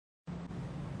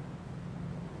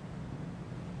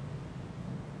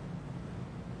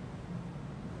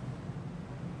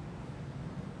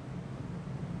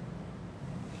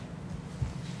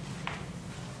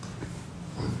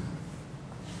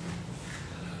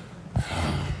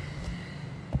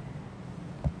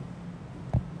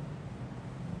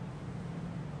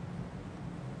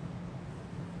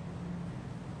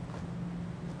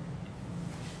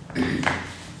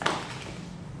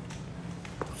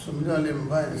don't live in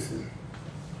violence.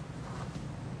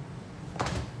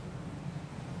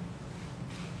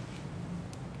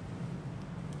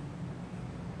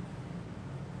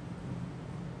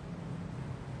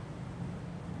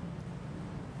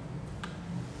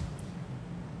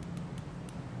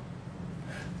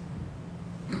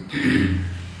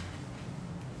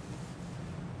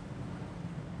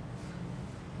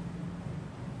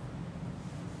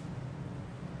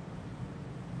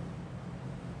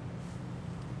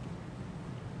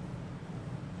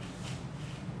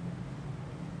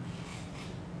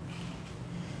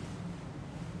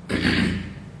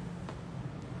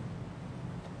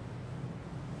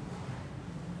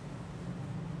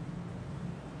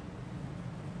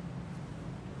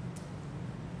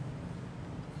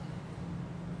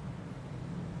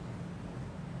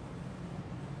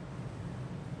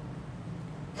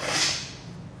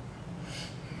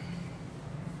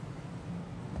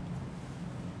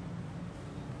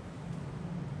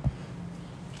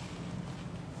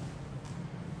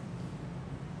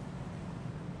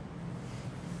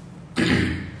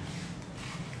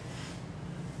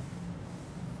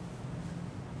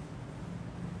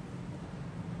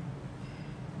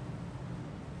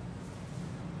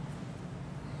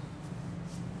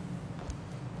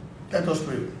 Let us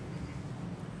pray.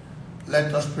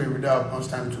 Let us pray without much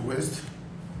time to waste.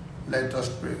 Let us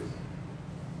pray.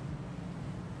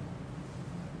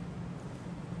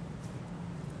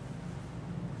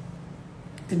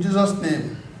 In Jesus'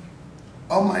 name,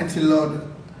 Almighty Lord,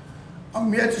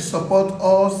 I'm here to support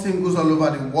all singles all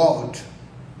over the world.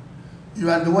 You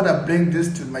are the one that brings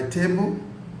this to my table.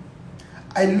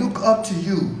 I look up to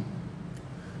you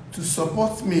to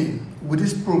support me with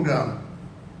this program.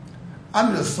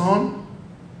 I'm your son.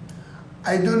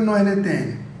 I don't know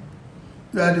anything.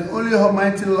 You are the only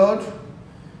Almighty Lord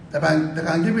that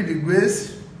can give me the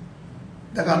grace,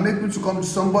 that can make me to come to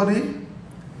somebody,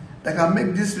 that can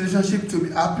make this relationship to be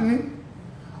happening.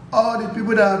 All the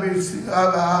people that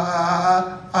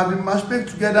have been matchmade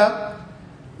together,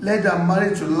 let their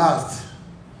marriage to last.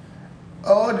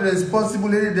 All the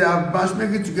responsibility they have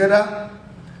matchmaking together,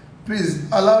 please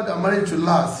allow their marriage to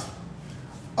last.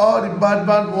 All the bad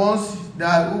ones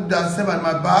that hook themselves at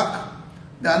my back,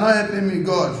 they are not helping me,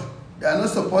 God. They are not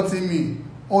supporting me.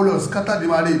 Oh Lord, scatter the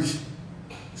marriage.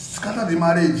 Scatter the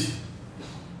marriage.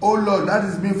 Oh Lord, that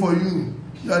is me for you.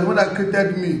 You are the one that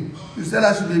created me. You said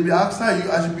I should be asking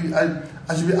you.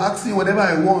 I should be asking whatever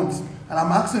I want. And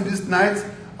I'm asking this night.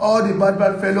 All the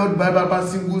bad fellows, bad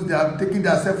singles, they have taken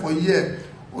themselves for a year.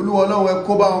 Olúwa Ọlọ́run ẹ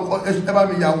kó bá wọn, ẹ bá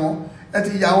mi yà wọ́n. Ẹ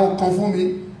ti yà wọ́n kan fún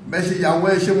mi. Bẹ́ẹ̀ ṣe yà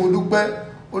wọ́n, ẹ ṣé mo dúpẹ́.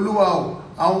 Olúwa o,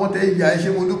 àwọn tẹ́ yà ẹ ṣé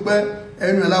mo dúpẹ́.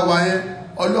 Ẹnu ẹ̀ láwa yẹn.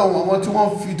 Ọlọ́run àwọn tí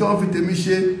wọ́n fi tèmi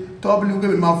ṣe. Tọ́bìlì wípé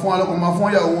mi máa fún ọlọ́kọ̀, máa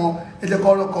fún ìyàwó wọn. Ẹ jẹ́ kọ́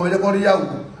ọlọ́kọ̀, ẹ jẹ́ kọ́ ríyàwó.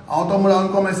 Àwọn tó múra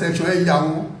wọn comment section ẹ yà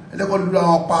wọ́n. Ẹ jẹ́ kọ́ dúdú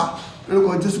àwọn pa.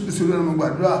 Lórúkọ Jésù Kristi Olúwa mo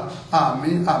gbàdúrà.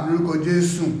 Àmín, àmín lórúkọ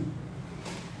Jésù.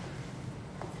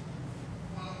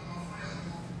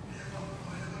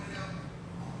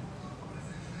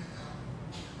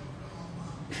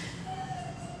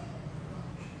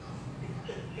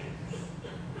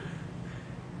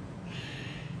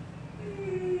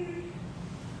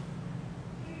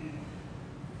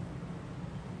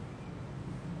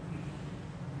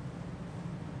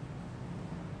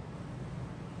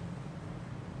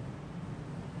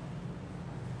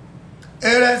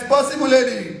 A responsible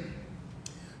lady.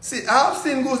 See, I have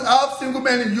single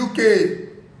men in UK.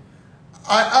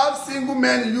 I have single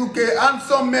men in UK and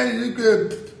some men in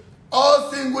UK. All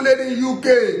single lady in UK.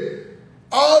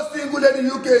 All single lady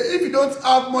in UK. If you don't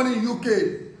have money in UK,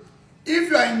 if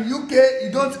you are in UK,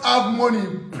 you don't have money,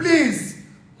 please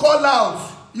call out.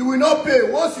 You will not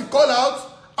pay. Once you call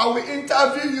out, I will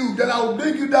interview you. Then I will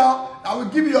bring you down. I will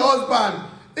give you your husband.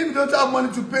 If you don't have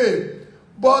money to pay.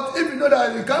 But if you know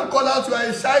that you can't call out, you are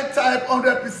a shy type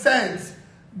 100%.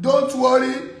 Don't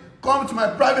worry. Come to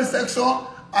my private section.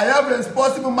 I have a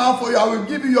responsible man for you. I will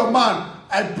give you your man.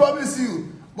 I promise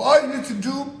you. But all you need to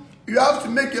do, you have to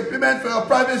make a payment for your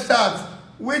private chat,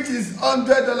 which is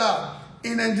 $100.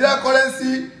 In Nigerian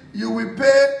currency, you will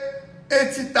pay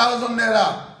 80,000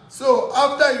 naira. So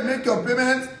after you make your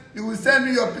payment, you will send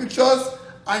me your pictures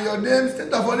and your name,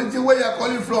 state of origin, where you are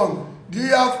calling from. Do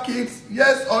you have kids?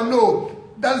 Yes or no?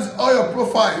 That is all your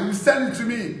profile. You will send it to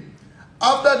me.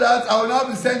 After that, I will now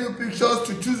be sending you pictures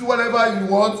to choose whatever you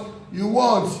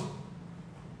want.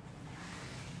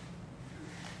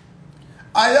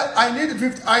 I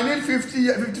need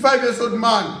 55 years old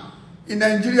man in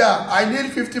Nigeria. I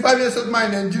need 55 years old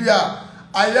man in Nigeria.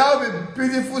 I have a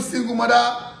beautiful single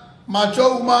mother,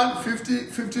 mature woman,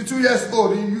 52 years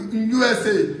old in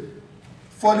USA.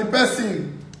 For the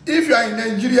person, if you are in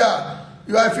Nigeria,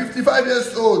 You are 55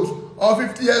 years old or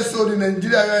 50 years old in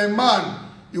Nigeria. You are a man.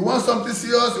 You want something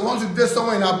serious. You want to date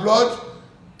someone in abroad.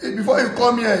 Before you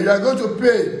come here, you are going to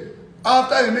pay.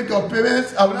 After you make your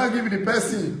payments, I will not give you the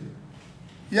person.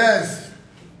 Yes.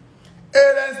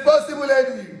 A responsible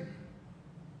lady.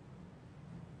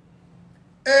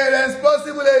 A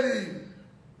responsible lady.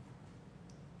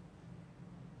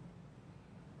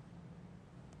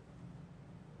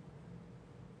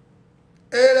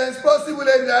 A responsible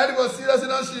lady that ready for serious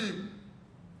relationship.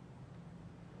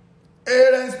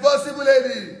 A responsible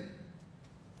lady.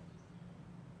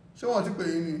 Ṣé wọ́n ti pè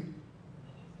yín ni?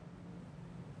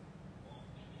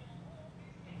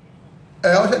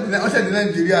 Wọ́n ṣẹ̀dí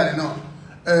Nàìjíríà ni náà.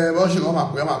 Wọ́n ṣe wọ́n máa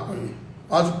pè yín.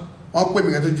 Wọ́n pè mí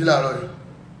kẹ́ tó jí láàárọ̀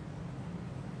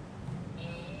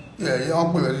yìí. Wọ́n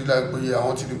pè mí kẹ́ tó jí láàárọ̀ yìí.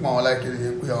 Àwọn ti di pọ́n àwọn láìkiri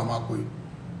yẹn pé àwọn máa pè.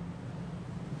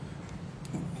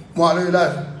 Mo wà lórí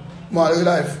live. Mo wà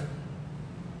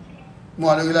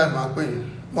lórí live máa pè yín.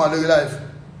 Mo wà lórí live.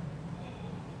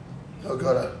 Okay,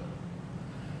 alright.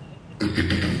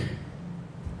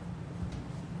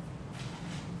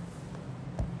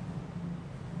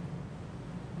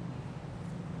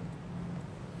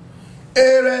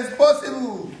 A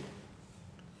responsible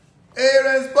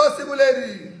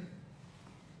lady.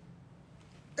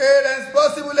 A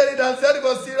responsible lady that's ready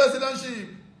for serious relationship.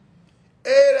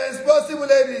 A responsible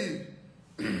lady.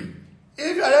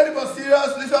 If you are ready for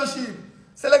serious relationship,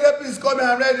 say like, please call me,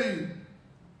 I'm ready.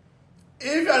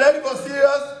 If you are ready for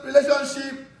serious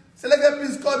relationship, say like,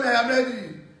 please call me, I am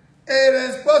ready. A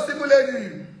responsible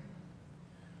lady.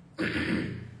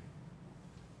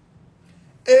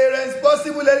 A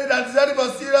responsible lady that is ready for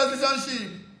serious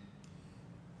relationship.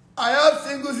 I have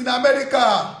singles in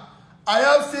America. I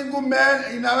have single men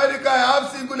in America. I have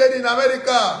single lady in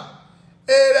America.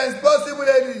 A responsible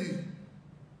lady.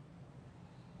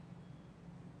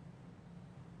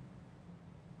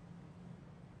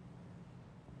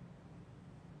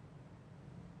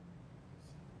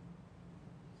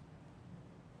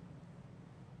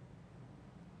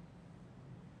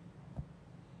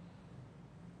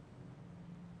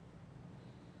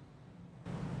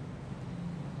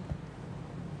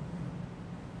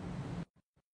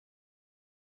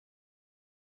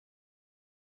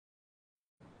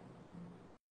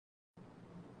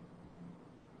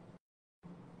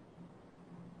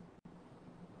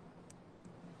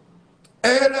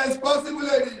 A responsible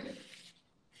lady.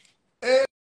 A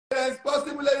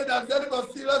responsible lady that's ready for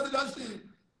serious relationship.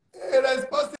 A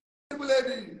responsible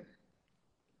lady.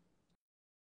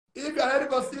 If you are ready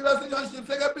for serious relationship,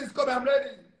 say, please come, I'm ready.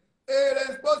 A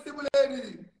responsible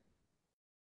lady.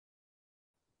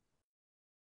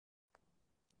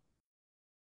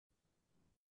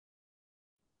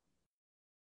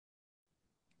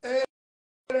 A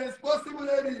responsible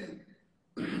lady.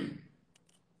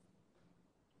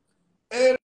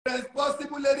 A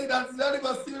responsible lady that's ready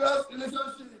for serious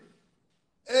relationship.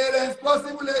 A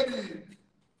responsible lady.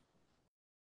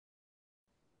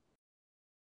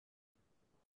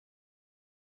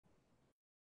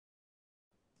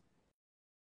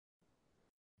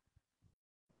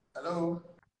 Hello.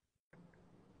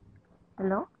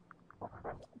 Hello?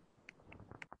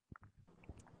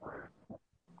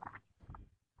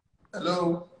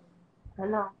 Hello.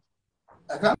 Hello?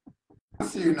 I can't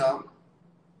see you now.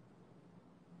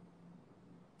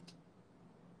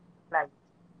 Like,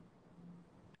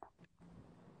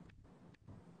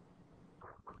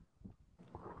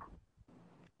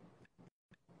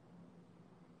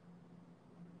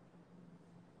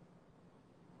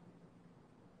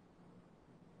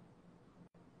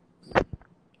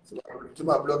 To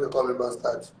my blog, you call me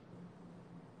bastard.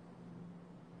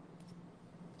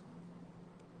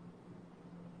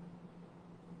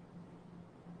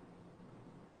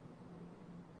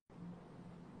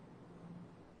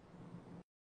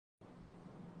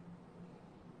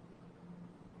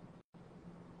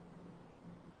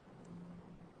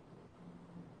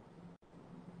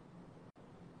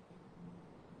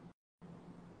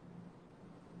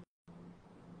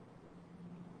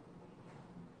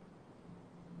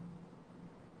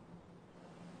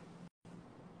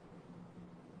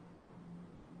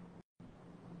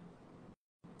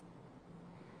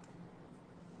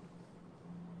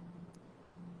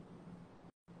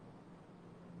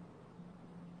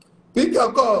 Pick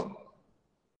your call.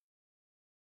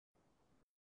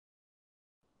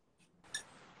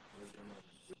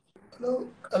 Hello.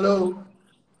 Hello.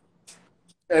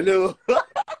 Hello.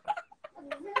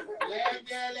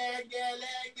 Lege.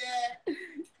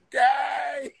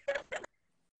 Die.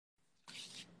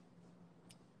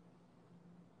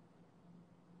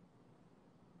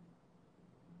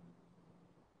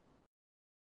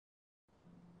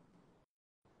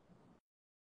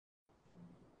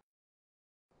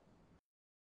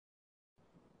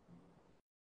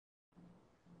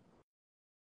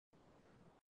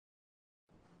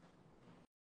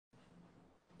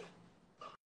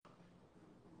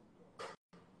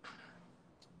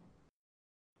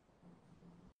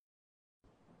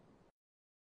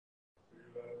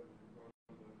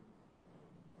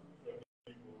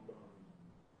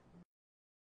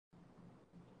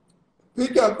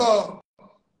 Pick your call.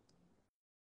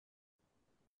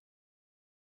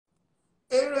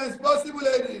 Irresponsible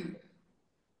lady.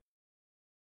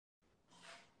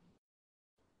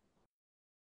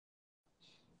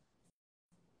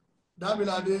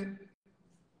 Damilade.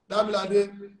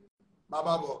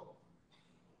 Mababo.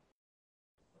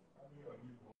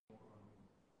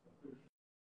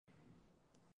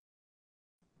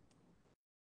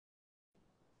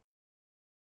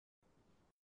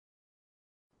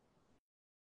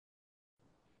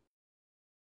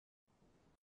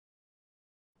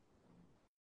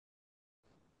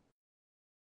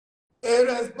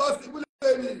 Irresponsible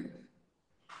lady.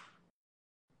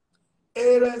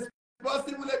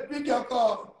 Irresponsible lady. Pick your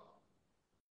call.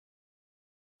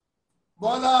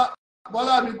 Bola,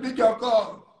 pick your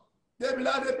call.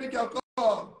 Demilade, pick your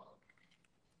call.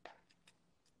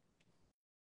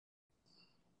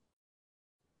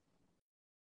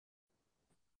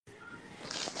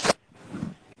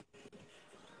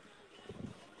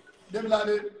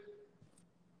 Demilade.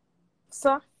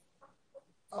 Sir.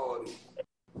 How are you?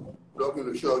 Blocking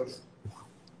the church.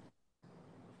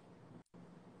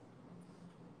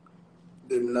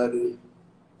 Demilade.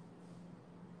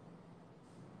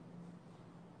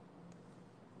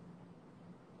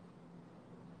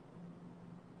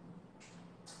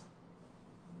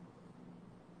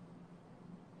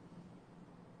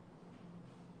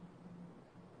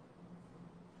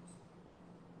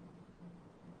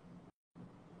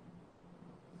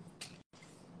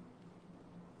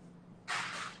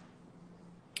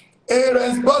 A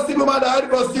responsible man that had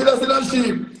for serious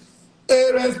relationship.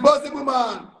 A responsible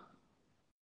man.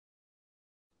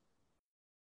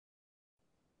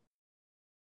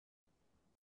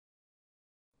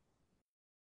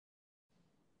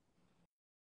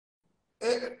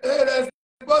 A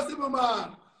responsible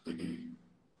man.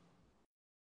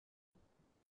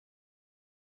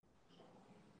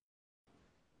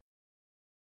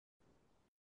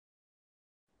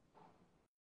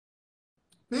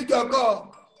 Pick your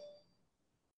call.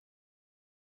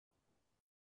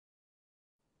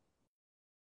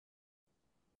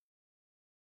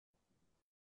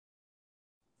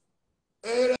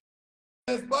 A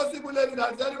responsible lady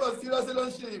that had for serious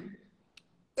relationship.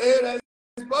 A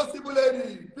responsible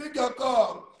lady. Pick your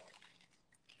call.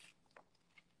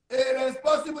 A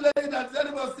responsible lady that had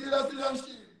for serious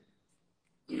relationship.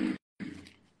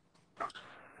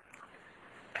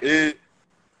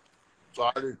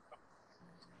 Sorry.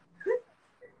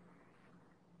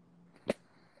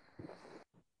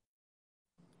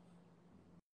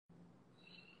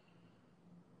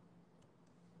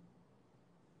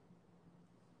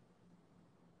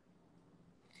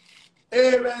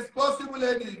 A responsible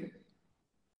lady.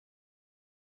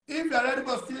 If you are ready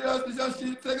for serious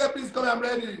relationship, Lege, please come. I'm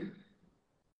ready.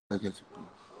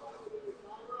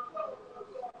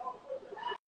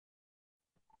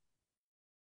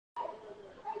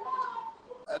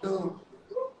 Hello.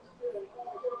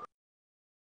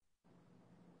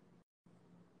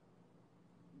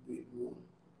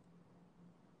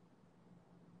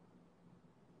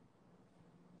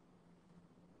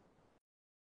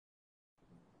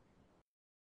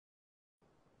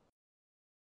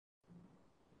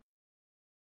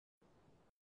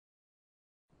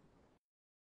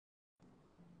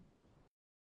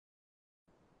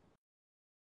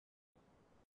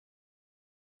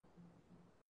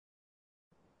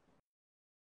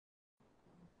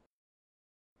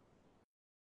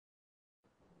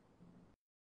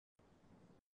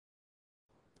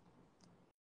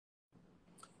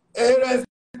 A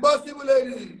responsible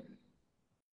lady.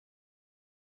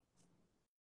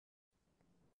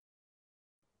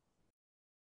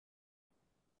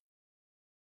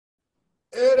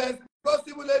 A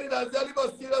responsible lady that's ready for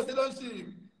serious relationship.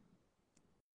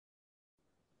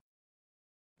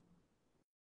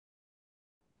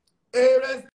 A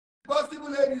responsible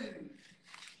lady.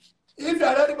 If you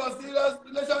are ready for serious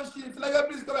relationship, Lege,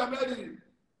 please come. I'm ready.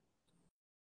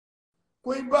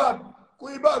 Queen Bab, go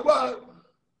on.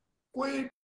 Queen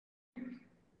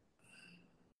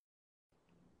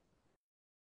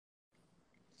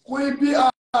BR,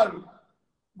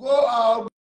 go and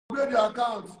upgrade your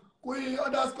account. Queen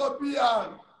underscore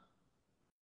BR.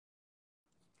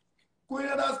 Queen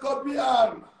underscore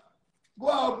BR, go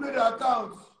and upgrade your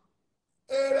account.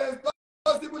 A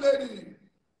responsible lady.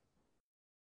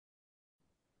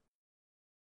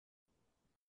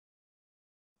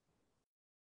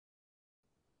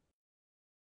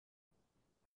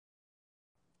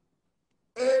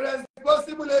 A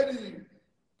responsible lady.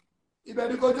 Ibẹ̀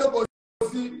ni kò jókòó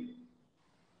sí.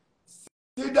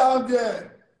 Sit down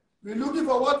there. We're looking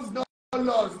for what is not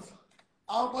lost.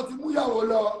 Àwọn kan ti mú ìyàwó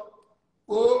lọ.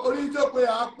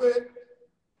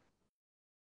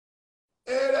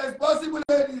 A responsible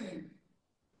lady.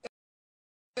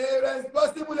 A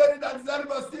responsible lady that is ready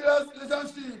for serious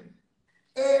relationship.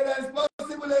 A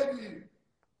responsible lady.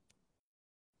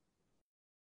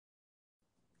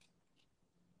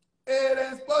 A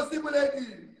responsible lady.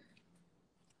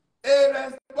 A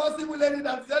responsible lady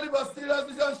that is ready for serious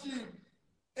relationship.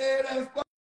 A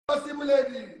responsible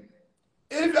lady.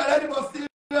 If you are ready for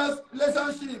serious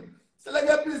relationship,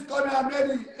 Lege, please call me. I'm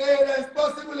ready. A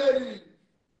responsible lady.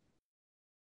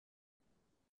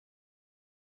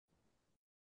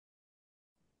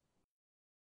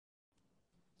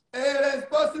 A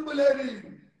responsible lady.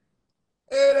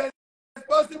 A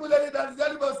responsible lady that is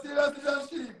ready for serious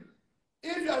relationship.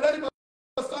 If you are ready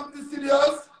for something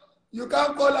serious, you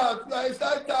can call out. You are a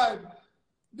shy type.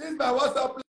 This is my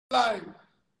WhatsApp line.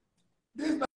 This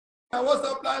is my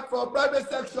WhatsApp line for private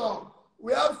section.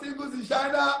 We have singles in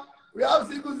China. We have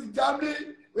singles in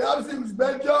Germany. We have singles in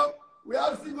Belgium. We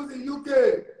have singles in UK.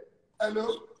 Hello?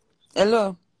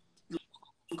 Hello.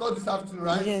 You called this afternoon,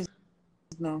 right? Yes.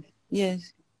 No.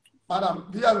 Yes. Madam,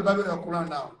 do you have a Bible in your Quran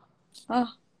now?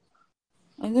 Ah,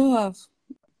 I don't have.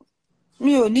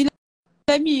 Me ò ní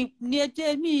me ní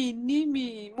ẹjẹ́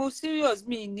me mo serious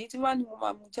me ní tí wàá ní mo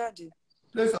máa mú jáde.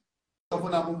 Place your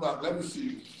phone and move back. Let me see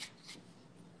you.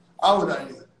 How old are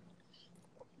you?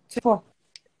 4.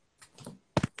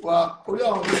 Well, orí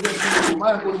àwọn tó jẹ́ sí ìlú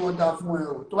máa ń kó ní wọ́n da fún ẹ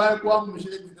o. Tó bá yẹ kó wá mú mi ṣe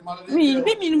é tètè máa lọ lé jẹ́ o.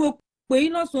 Bí mi ni mo pè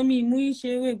yín lọ́sàn-án mi mú yín ṣe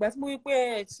eré ìgbà tí mo rí pé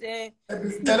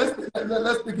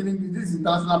Let's speak in English. This is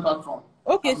international platform.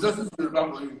 Okay. I'm just using the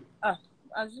plan for you.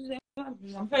 As usual,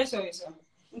 I'm very sorry, sir.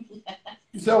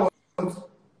 You said what?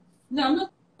 No, I'm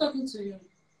not talking to you.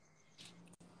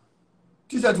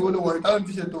 T-shirt wo ló wọ̀ yìí? Táwọn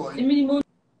t-shirt tó wọ̀ yìí? Èmi ni mo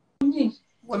ní.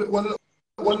 Wọ́n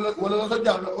lọ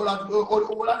sọ́jà owó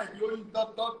lánàá ìdí lórí tọ́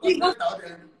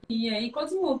Ìyẹn nǹkan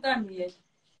tí mò ń tà nìyẹn.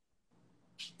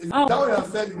 Is that what you're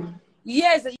selling?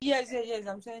 Yes,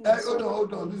 I'm saying that.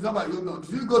 Hold on. This is not my hold on.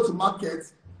 Do you go to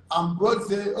market and broad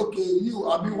say, okay, you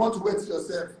want to wait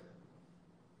yourself?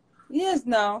 Yes,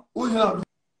 now. Who's in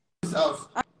this house?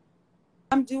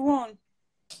 I'm the one.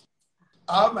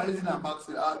 I have my reason I'm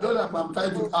asking. I don't know if I'm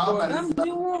trying to. I'm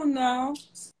the one now.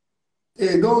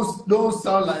 Hey, don't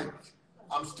sound like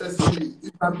I'm stressing you.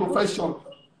 It's my profession.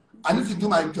 I need to do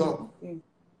my job. Okay.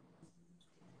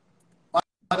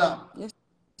 Madam. Yes,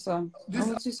 sir. This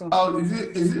house, is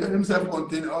it himself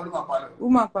contained or my father?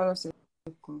 Uma Palace.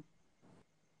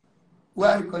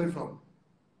 Where are you calling from?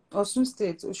 Osun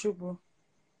State, Osogbo.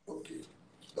 Okay.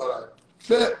 All right.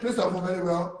 Place your phone very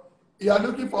well. You are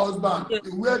looking for husband. Yes.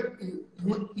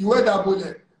 You wear that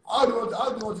bullet. How do you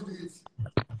want to do it?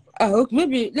 Okay.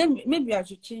 Maybe I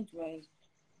should change my.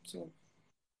 So.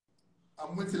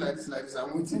 I'm waiting like this.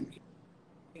 I'm waiting.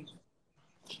 Okay.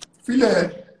 Feel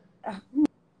it.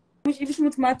 If it's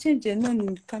not my change,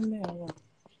 no camera.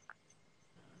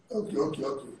 Okay.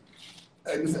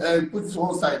 And put this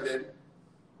one side then.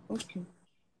 Okay.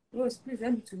 Rose, please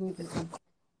let me to hold this.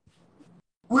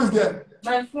 Who is there?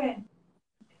 My friend.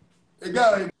 A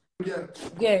guy or a girl?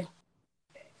 Yeah.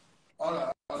 All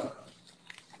right.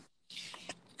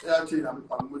 Yeah,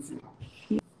 I'm with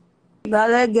you.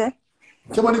 Lege.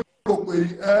 Somebody go query.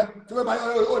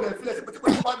 Somebody the flesh. But you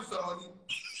put the sọ̀rọ̀ ni.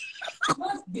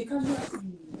 What? Because you have to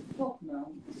talk now.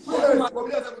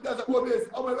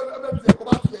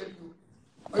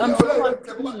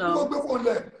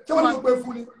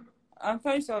 I'm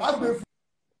very sorry.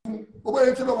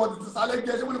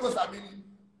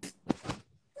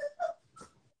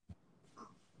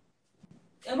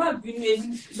 Emma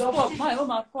bínú stop. My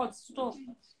God, stop.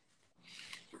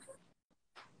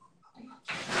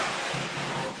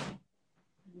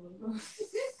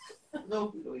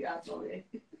 No, yeah, sorry.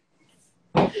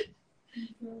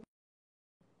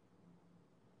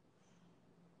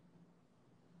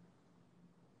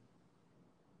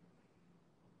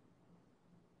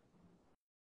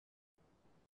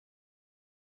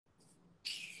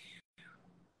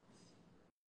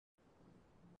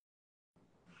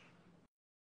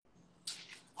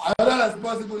 Another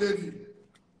responsible lady.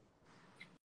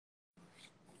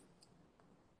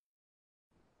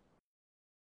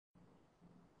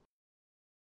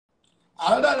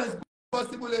 Another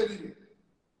responsible lady.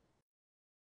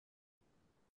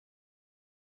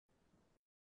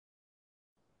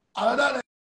 Another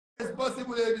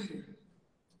responsible lady.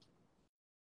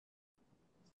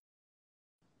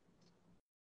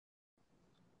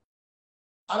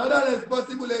 Another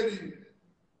responsible lady.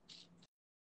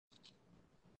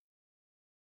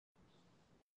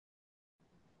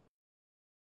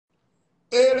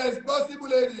 A responsible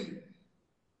lady.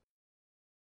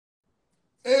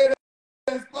 A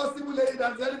responsible lady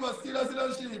that's ready for serious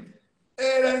relationship.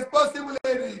 A responsible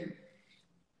lady.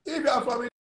 If you are from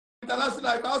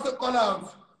international, you can also call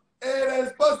out. A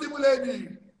responsible lady.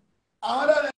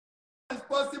 Another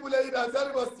responsible lady that's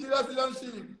ready for serious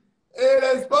relationship.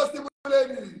 A responsible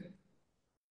lady.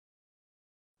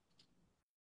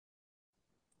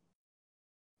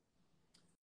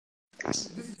 This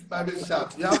is private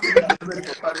chat. You have to be ready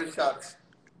for private chat.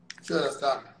 You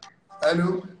understand?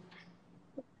 Hello?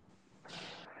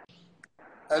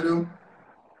 Hello?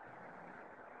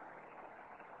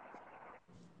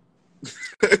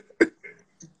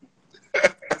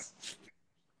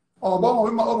 Oh,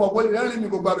 boy, you don't need to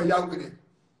go back to Yahweh.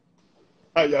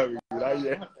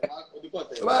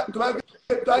 Tó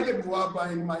bá gé bu wa ba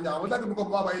yín máa yà wọ́n dákẹ́ mi kọ́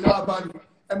bu wa ba yín lọ́wọ́ bá mi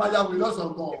ẹ máa yà wò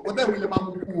lọ́sàn-án gan wọ́n tẹ̀ mí lè máa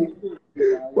mú kú o.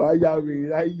 Wà á yà wò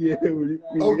láyé orí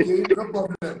pé. Okay, no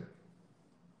problem.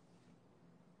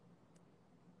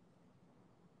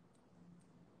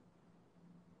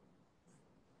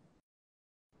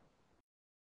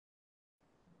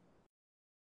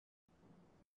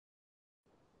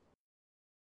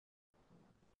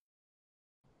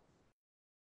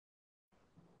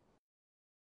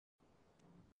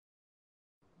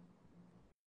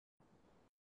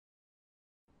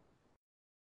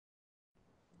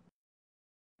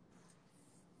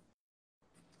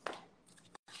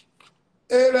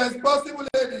 A responsible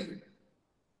lady.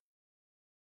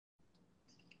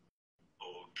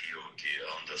 Okay, I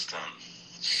understand.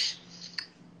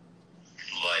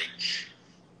 Like,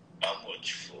 how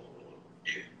much for a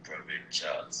private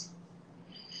chat?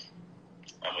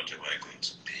 How much am I going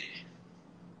to pay?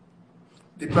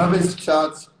 The private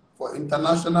chat for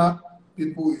international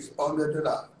people is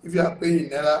 $100. If you are paying in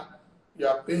Naira, you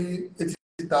are paying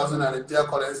 80,000 Nigerian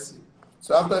currency.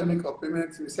 So after you make your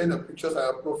payment, you send your pictures and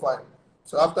your profile.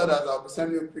 So after that, I'll be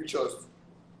sending you pictures.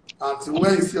 Until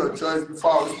when you see your choice,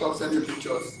 before I will stop sending you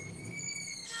pictures.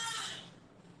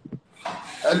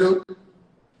 Hello?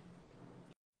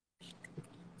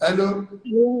 Hello?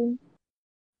 Hello.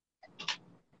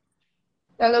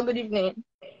 Hello, good evening.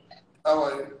 How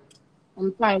are you?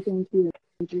 I'm fine, thank you.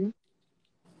 Thank you.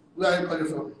 Where are you calling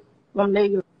from? From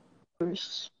Lagos.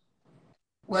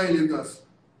 Where in Lagos?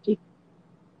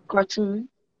 Cartoon.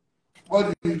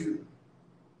 What do you do?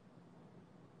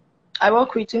 I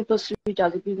work with InfoSwitch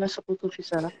as a business support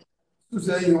officer. You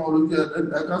say you want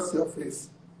to I can't see your face.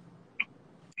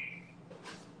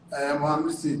 I am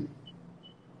listening.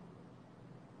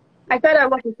 I said I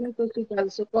work with InfoSwitch as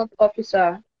a support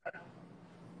officer.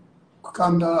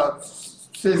 Calm down.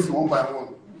 Say it one by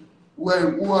one.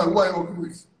 Who are you working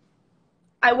with?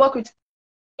 I work with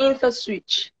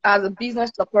InfoSwitch as a business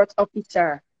support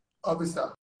officer.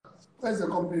 Officer. Where's the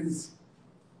company?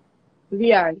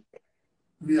 VI.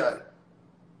 VI.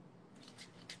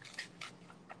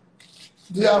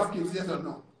 Do you have kids, yes or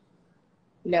no?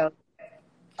 No.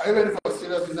 Are you ready for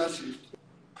serious relationship?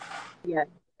 Yes.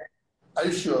 Are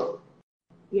you sure?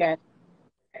 Yes.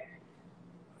 Okay.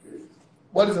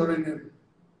 What is your real name?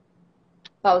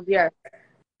 Fauziat.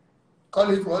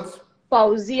 Call it what?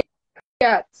 Fauziat.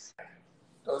 Yes.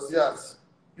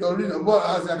 Your real name. But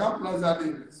as I can't pronounce that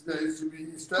name, it should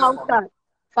be stressful.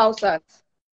 Fausat.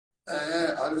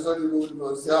 I just only know it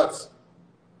was that.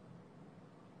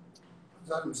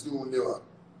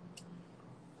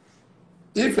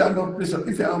 If you are not pleased,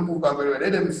 if you are not moved back very well,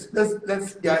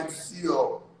 let's get to see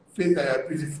your face and your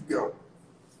beautiful girl.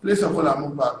 Place your phone and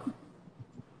move back.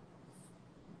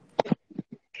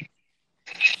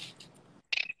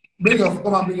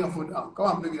 Come and bring your phone down. Come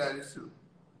and bring it like this too.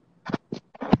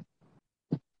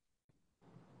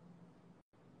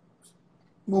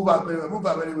 Move back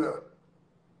very well.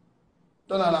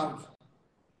 Turn around.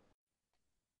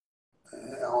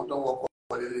 I want to walk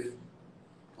over the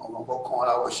I want to come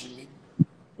and watch me.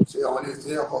 Say I want to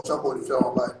say a shop on the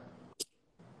film by.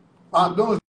 And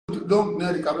don't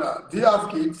near the camera. Do you have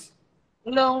kids?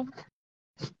 No.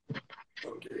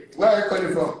 Okay. Where are you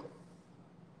calling from?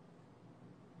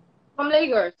 From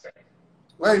Lagos.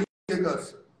 Where in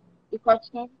Lagos?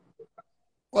 Cartoon.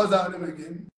 What's that name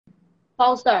again?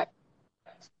 Fausat.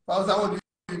 Pausa, what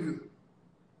do you do?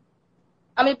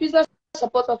 I'm a business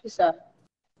support officer.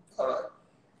 All right.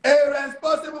 A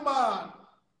responsible man.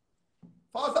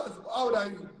 Pausa, how old are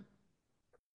you?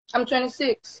 I'm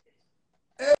 26.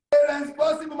 A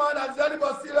responsible man that's ready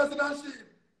for serious relationship.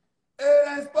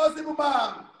 A responsible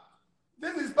man.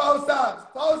 This is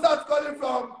Pausat. Pausat calling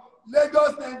from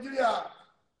Lagos, Nigeria.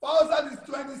 Pausat is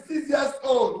 26 years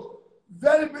old.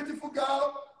 Very beautiful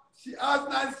girl. She has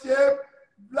nice shape,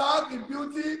 black in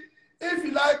beauty. If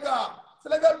you like her,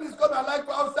 Selector, please come and like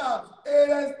Pausat.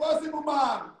 A responsible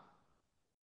man.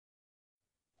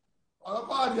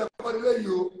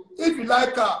 If you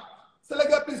like her, say,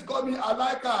 Lege, please call me, I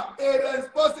like her. A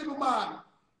responsible man.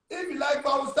 If you like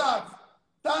Faustat,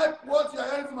 type what you're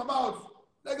hearing from my mouth.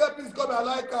 Lege, please call me, I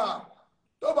like her.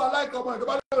 Don't like her,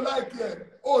 don't like her.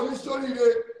 Oh, you show me.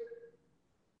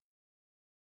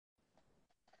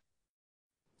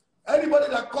 Anybody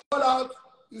that call out,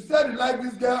 you said you like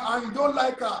this girl and you don't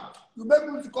like her, you make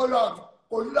me to call you out.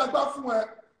 Or you like that from her.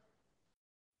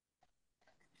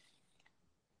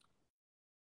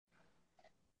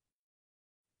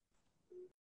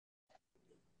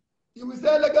 You will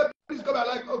say, like, please come and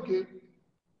like, okay.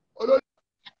 Although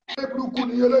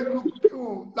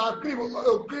la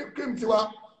cream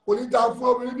tiwa, kò ní ta fún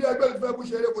obìnrin bí ẹgbẹ́ ìfẹ́ bó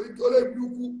ṣe eré kò ní tí olóyè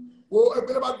burúkú wo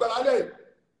ẹgbẹ́ bá gbà lálẹ́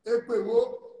èpè wo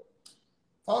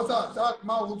fáwọ́sà ṣáà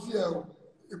máa wù tí ẹ o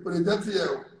ìpèrè jẹ́ tí ẹ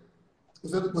o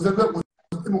kò sẹ́fẹ́ kò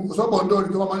sọ́pọ̀ ń dọ́ọ̀rì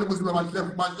tó máa ní kò sí máa ṣiṣẹ́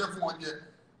fún wọn jẹ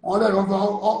wọn lẹ́rìí wọn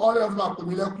fún máa pè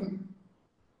mí lẹ́kùn.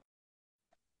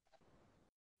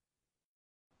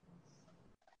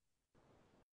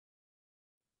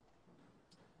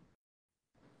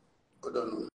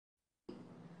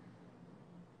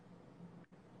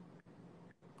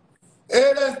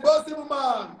 A responsible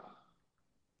man.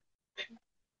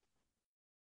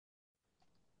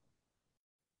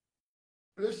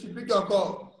 Please pick your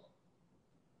call.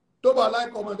 Tó bá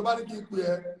like comment, tó bá ní kí n pè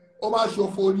ẹ́, ó máa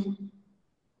ṣòfò ni.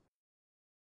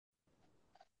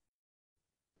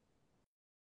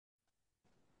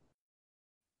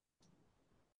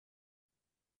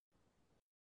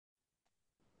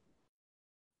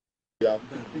 Yeah.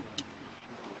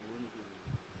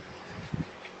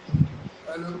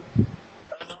 Hello.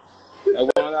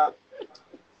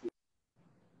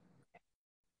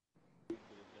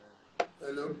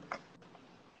 Hello.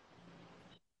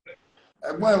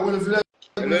 Ẹ̀gbọ́n ẹ̀ wọlé sílẹ̀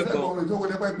ẹ̀gbọ́n tó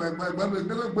wọlé ẹ̀gbọ́n mi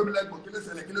gbé mi lẹ́gbọ̀n kí ló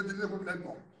ṣẹlẹ̀ kí ló dé gbé mi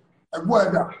lẹ́gbọ̀n ẹ̀gbọ́n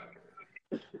ẹ̀ dà.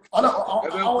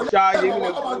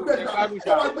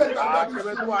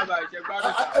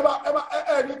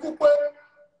 Ẹ ní kú pé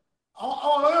àwọn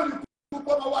ọ̀rọ̀ yóò ní kú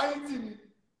pé ọmọ wáyé tì mí.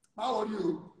 Má wọlé o,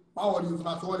 má wọlé o,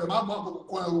 ṣùgbọ́n àti wọlé, má gbọ́ àkókò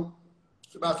kọ́ ẹ o,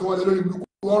 ṣùgbọ́n àti wọlé lórí burúkú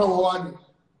ọ̀rọ̀ wọn wá ní.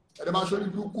 Ẹ̀dẹ̀ máa ṣe orí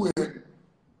burúkú yẹn.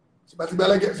 Ṣùgbọ́n ti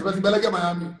gbẹ́lẹ́gẹ̀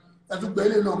Miami. Ẹtù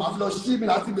gbẹ́lẹ̀ náà máa fi lọ sí mi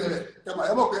láti bẹ̀rẹ̀.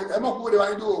 Ẹmọ̀ kúrò lè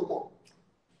wáyé dúró pọ̀.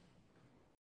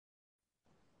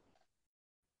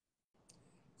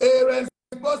 A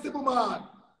responsible man.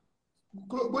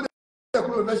 Gbọ́dẹ̀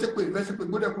kúrò mẹ́ ṣe pé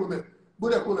gbọ́dẹ̀ kúrò mẹ́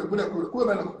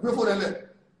gbé fóònù ẹlẹ̀.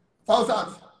 Faustat.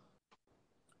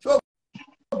 Ṣé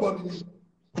o gbọ́ mi ni?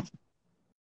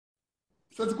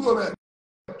 Ṣé o ti kúrò mẹ́?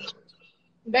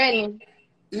 Bẹ́ẹ̀ni.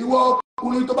 Ìwọ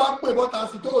ọkùnrin tó bá pè bọ́ta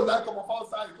sí tó láìkọ̀ ọmọ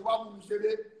Faustat tó bá mú mi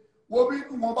ṣeré. Wo bí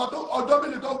wọn bá tó ọjọ́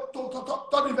mélòó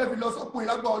tó ní ìfẹ́ fi lọ sọ́kùn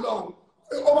ìlágbá Ọlọ́run.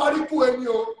 Ó máa rí kú ẹni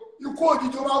o. Ikú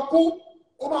òjijì ó máa kú.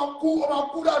 Ó máa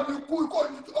kú dàbí ikú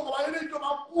òjijì. Ọkọ̀ máa yẹ lẹ́yìn tó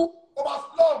máa kú. Ó máa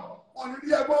slum. Wọ́n ní rí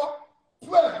ẹgbọ́.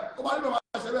 Púẹ̀ ó máa ní bàbá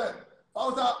ṣe bẹ́ẹ̀.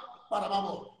 Faustat padà máa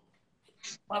bọ̀.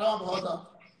 Faustat.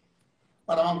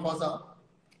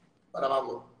 Padà máa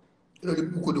bọ̀. Kí ló dé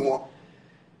kúkú ni wọn?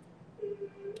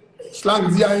 Slang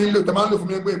tí a ń lò tẹ́ máa ń lò fún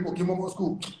mi pé ipò kí mọ́mọ́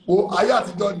school. Wo ayé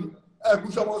àtijọ́ ni. Ẹ̀kú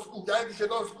sọmọ school jáde ti ṣe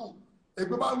lọ school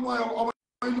èpè máa ń mú ọmọ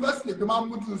yunifásitì èpè máa ń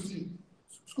mú jù sí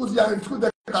school ti yàrá school tẹ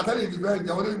kàtẹ́lì ìdìbò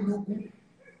ẹ̀jẹ̀ wọlé ìlú kú.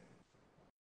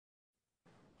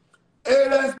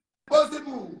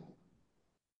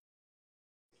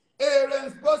 A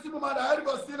responsible man that head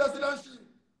for serious relationship.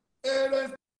 A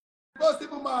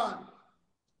responsible man.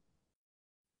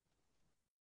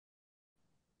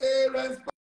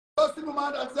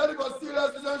 That head for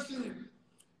serious relationship.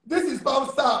 This is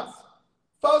Faustat.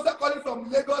 Faustat calling from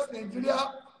Lagos,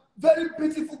 Nigeria. Very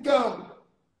beautiful girl.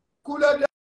 Cooler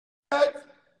head.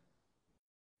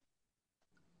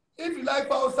 If you like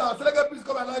Faustat, Lege, please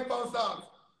come and like Faustat.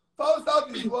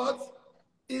 Faustat is what?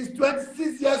 Is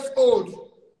 26 years old.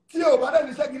 Tí o bá dẹ̀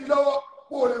níṣẹ́ gidi lọ́wọ́,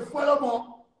 kò lè fún ẹ lọ́mọ.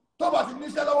 Tó bá ti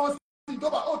níṣẹ́ lọ́wọ́ sí, tó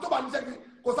bá níṣẹ́ gidi,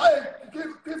 kò sáyè kí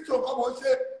tí o kọ́ mọ̀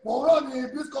ṣe, mò ń rán ní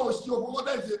bísíkọ̀ òṣì òfófó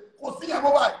tẹ̀ ṣe, kò sí yẹn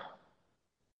mọ́ báyìí.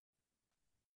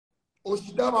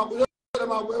 Òṣì dá máa kó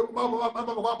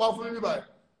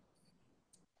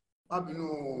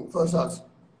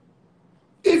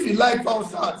if you like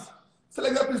Faustat,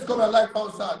 Lege, please come and like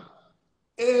Faustat.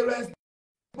 A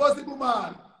responsible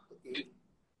man. Okay.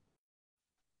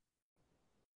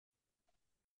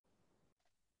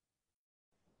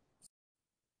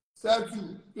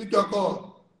 Settle, pick your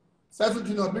call. Settle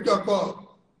Junior, pick your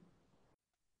call.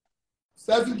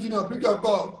 Settle Junior, pick your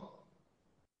call.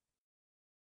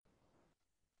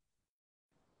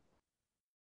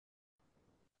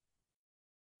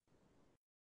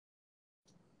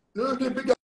 No, pick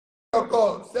your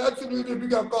call. Settle, pick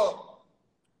your call.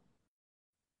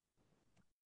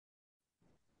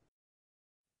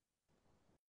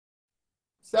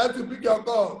 Said to pick your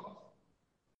call.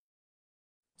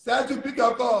 Said to pick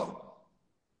your call.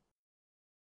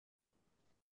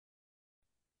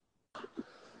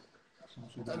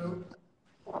 Hello.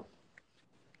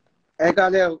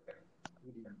 Hello.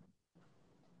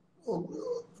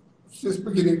 Oh, she's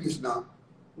speaking English now.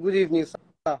 Good evening, sir.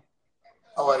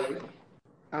 How are you?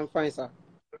 I'm fine, sir.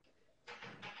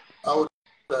 How old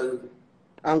are you?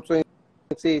 I'm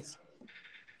 28.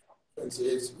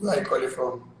 28. Where are you calling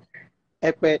from?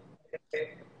 Epe.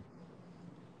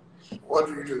 What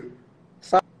do you do?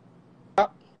 Sir,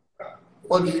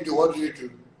 What do you do? What do you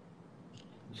do?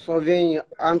 surveying.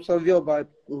 I'm surveyor by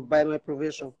my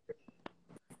profession.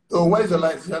 Oh, where's your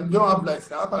lights? You don't have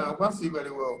lights. I can't see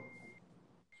very well.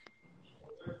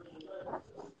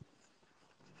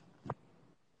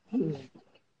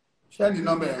 Share the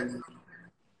number.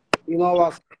 You know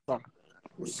what, sir?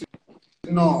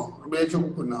 No,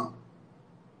 now.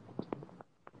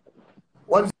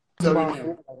 What is your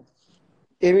name?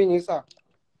 Evening, sir.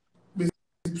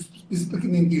 Please speak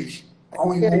in English.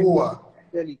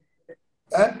 Clearly.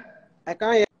 Eh? I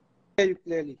can't hear you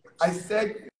clearly. I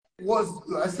said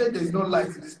there's no light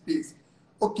in this place.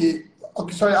 Okay,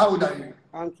 sorry, how old are you?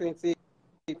 I'm 28.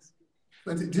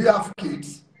 20. Do you have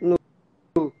kids? No.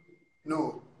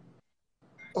 No.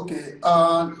 Okay,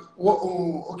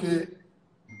 okay.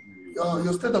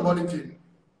 Your state of origin?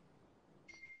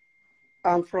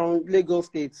 I'm from Lagos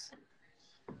State.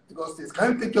 Lagos State.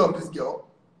 Can you take care of this girl?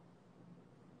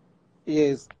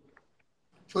 Yes.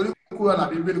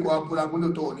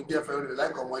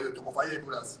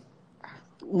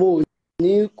 Mo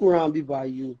ní Quran bíbá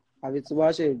yìí àbí tí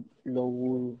wàá ṣe lọ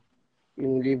wo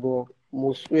inú ilé bọ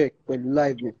mo swear pẹ̀lú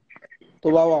live mi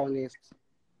tó bá wà honest.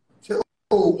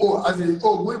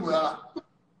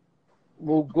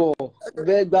 Mo gbọ́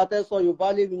bẹ́ẹ̀ gba tẹ́sán Yorùbá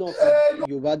lèmi náà fún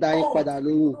Yorùbá dá yín padà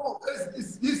lóhùn.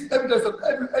 This evidence of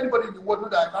anybody in the world know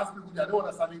that I can't speak with you. I don't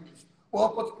understand English.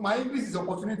 Well, my English is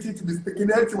opportunity to be speaking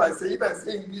anything I say. If I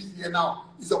say English here now,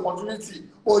 it's opportunity.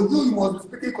 But you must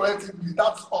be speaking correctly.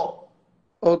 That's all.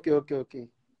 Okay.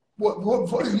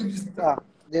 Before you leave this,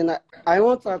 then I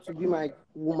want her to be my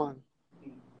woman.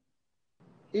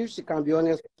 If she can be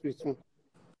honest with me.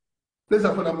 Please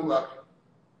have a move back.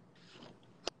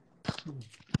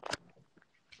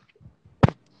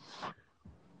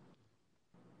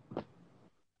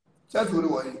 Just go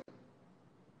away.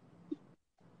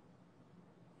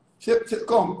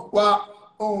 Come.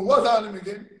 What's that name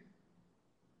again?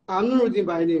 I'm not reading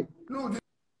by name. No,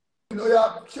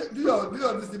 yeah. Do your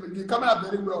this thing. The camera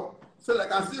very well, so I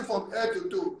can see from head to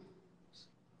toe.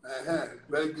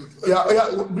 Very good.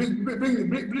 Yeah. Bring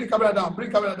the camera down.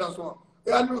 Bring camera down, so.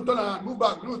 Yeah, no, turn around. Move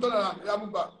back. No, turn around. Yeah,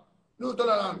 move back. No, turn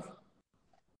around.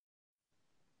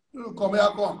 No, come here,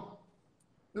 come.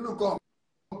 No, come.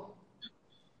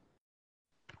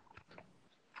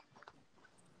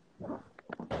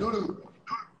 Lulu.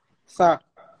 Sir.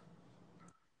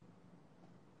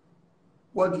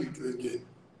 What do you do again?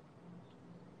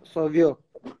 Surveyor.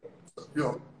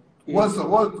 Yeah. What's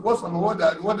Surveyor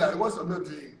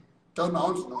doing? Tell me, I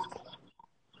want to know.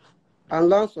 I'm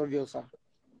land surveyor, sir.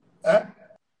 Eh?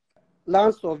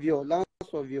 Land surveyor.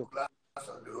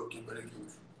 Okay, very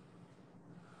good.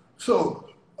 So,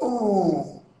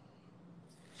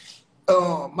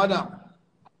 madam,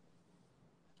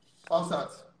 how's that?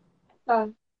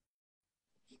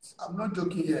 I'm not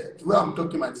joking here. The way I'm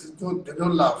talking, they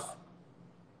don't laugh.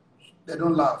 They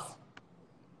don't laugh.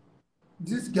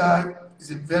 This guy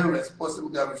is a very responsible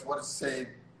guy with what he's saying.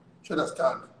 You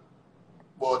understand?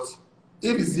 But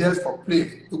if he's here for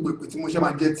play,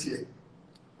 get here.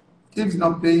 If he's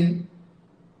not playing,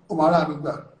 Omara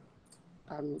Anuga.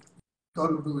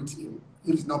 God will be with him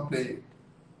if he's not playing.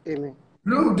 Amen.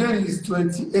 Blue Day is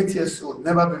 28 years old,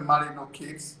 never been married, no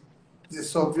kids. He's a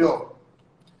surveyor.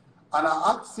 And I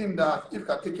asked him that if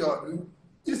I take care of you.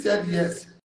 He said yes.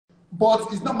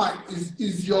 But it's not my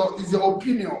it's your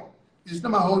opinion. It's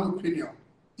not my own opinion.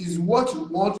 It's what you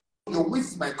want. Your wish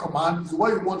is my command. It's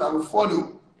what you want, I will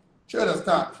follow. Do you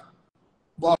understand?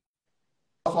 But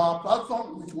for our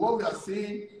platform, with what we are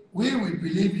saying, we will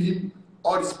believe him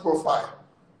on his profile.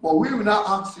 But we will now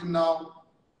ask him now,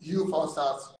 you first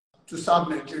to serve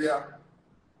Nigeria.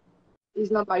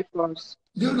 It's not by force.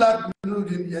 Do you like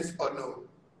Nurudin, yes or no?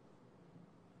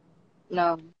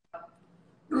 No.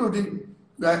 Nurudin,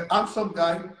 you are an handsome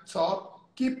guy, tall,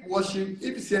 keep watching.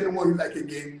 If you see anyone you like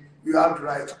again, you have the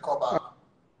right to cover.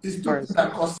 It's too big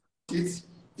that cost it.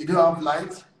 You don't have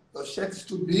light, your shirt is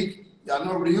too big, you are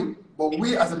not real. But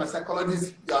we as a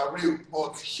psychologist, you are real.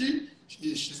 But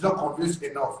she's not convinced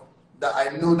enough that I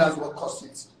know that's what cost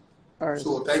it. Right.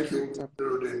 So thank you,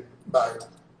 Nurudin. Bye.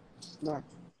 Bye.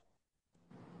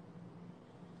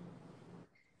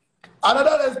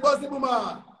 Another responsible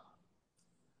man.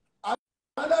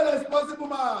 Another responsible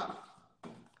man.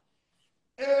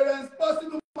 A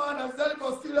responsible man has said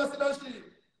for serious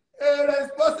leadership. A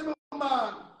responsible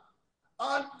man.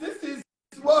 And this is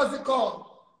what's it called?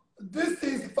 This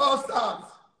is false start.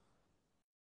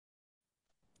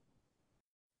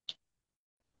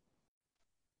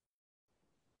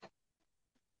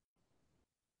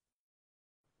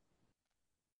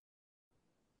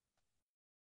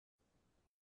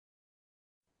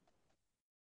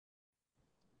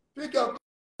 Pick your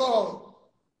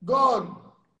call. God.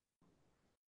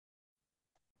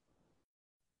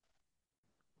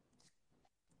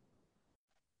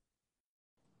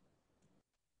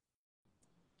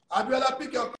 Abiola,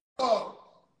 pick your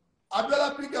call.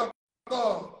 Abiola, pick your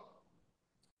call.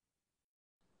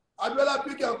 Abiola,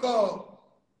 pick your call.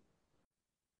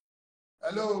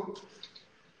 Hello.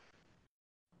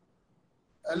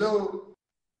 Hello.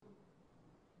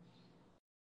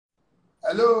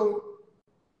 Hello.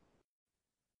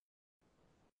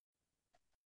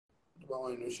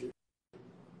 Hello.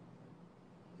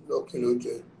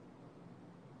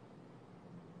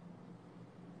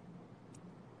 Hello.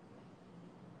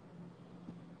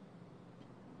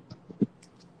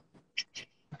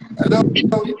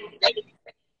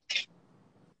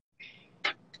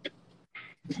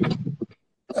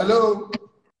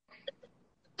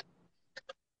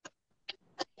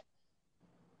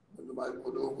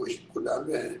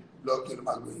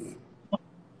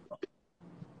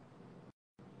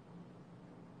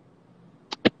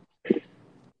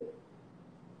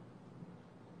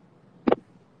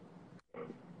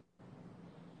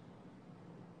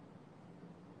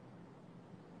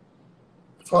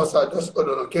 First, I just hold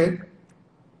on, okay?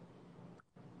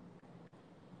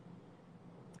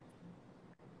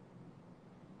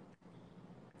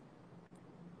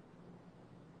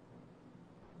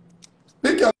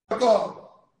 Pick your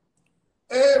call.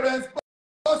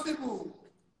 Irresponsible.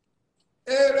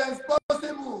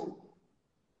 Irresponsible.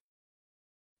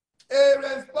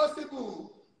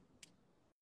 Irresponsible.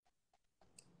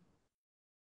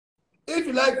 If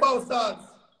you like power stars,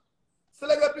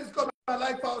 select please come and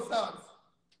like power stars.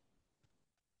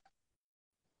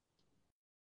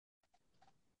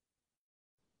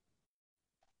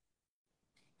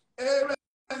 A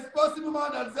responsible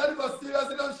man that is ready for serious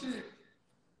leadership.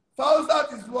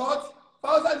 Fausat is what?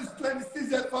 Fausat is 26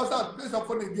 years. Fausat, place your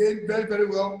phone again very, very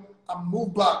well and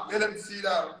move back. Let them see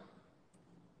that.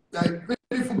 You're a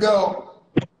beautiful girl.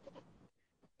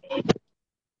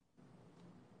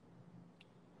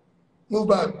 Move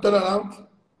back. Turn around.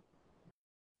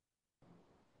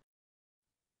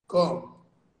 Come.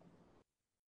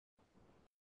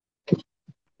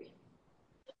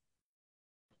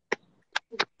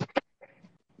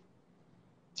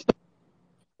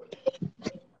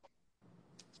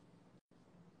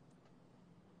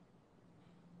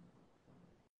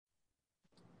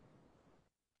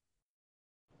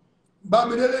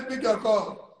 Bamidele, pick your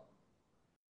call.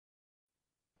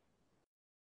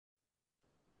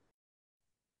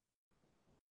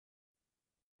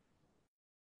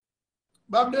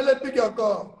 Bamidele, pick your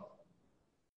call.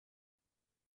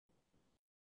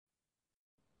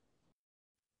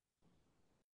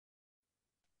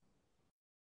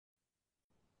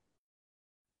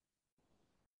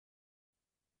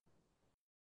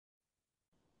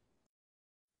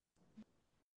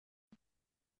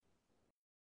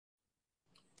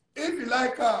 If you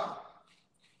like her,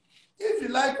 if you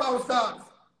like power stars,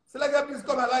 select please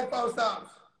come and like power stars.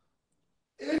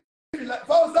 If you like,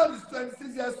 power stars is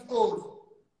 26 years old.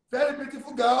 Very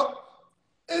beautiful girl.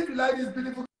 If you like this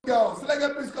beautiful girl,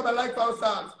 select please come and like power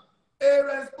stars. A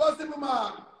responsible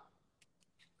man.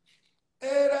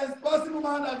 A responsible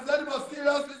man that is ready for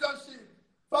serious relationship.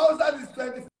 Power stars is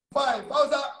 25. Power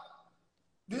stars,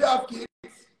 do you have kids?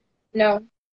 No.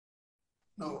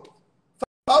 No.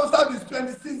 Fausat is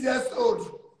 26 years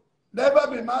old. Never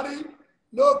been married,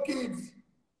 no kids.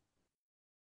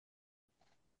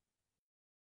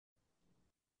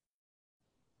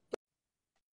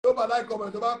 Tó bá like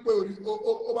comment, tó bá pé orí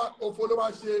òfò ló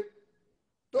máa ṣe.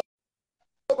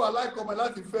 Tó bá like comment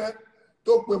láti fẹ́,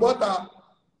 tó pè bọ́ta,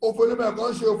 òfò ló máa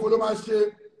kàn ṣe, òfò ló máa ṣe.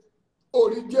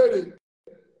 Orí jèrè.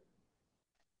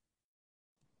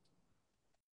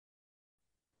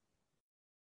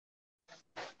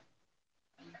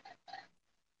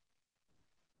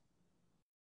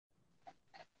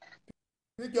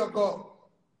 Pick your call.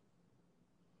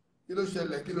 Kí ló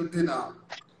ṣẹlẹ̀, kí ló dé náà?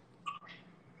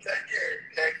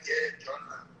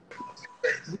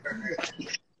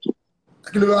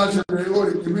 Kí ló wá ṣẹlẹ̀, ó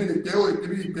ìdíbí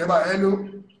ìjẹ́ bá hello.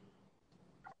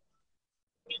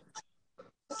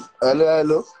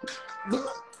 Hello.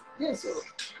 Yes, sir.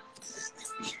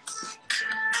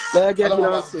 Lẹ́gẹ̀ẹ́ kí ló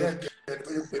ń sè.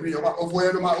 Èmi ọ̀fọ̀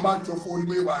yẹn ló máa ń tó fún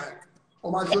onígbé wa ẹ̀. Ó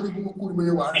máa ń tó ní kúkú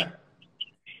onígbé wa ẹ̀.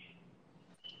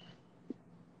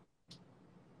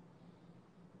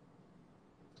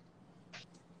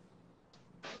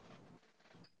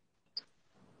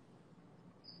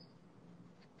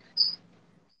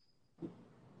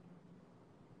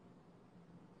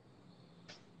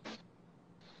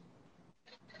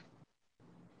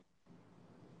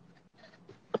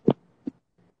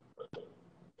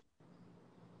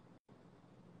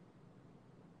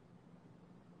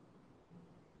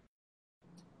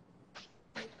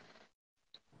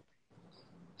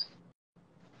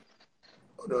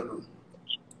 No.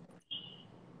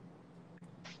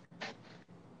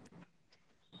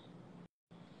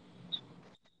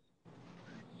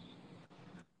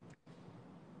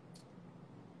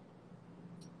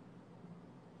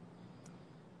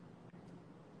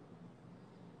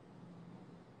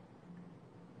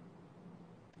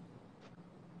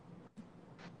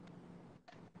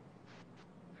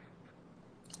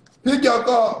 Pick your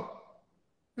call.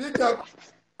 Pick your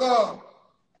call.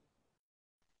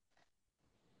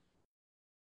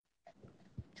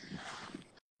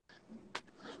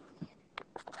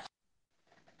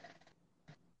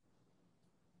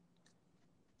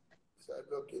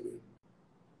 Okay.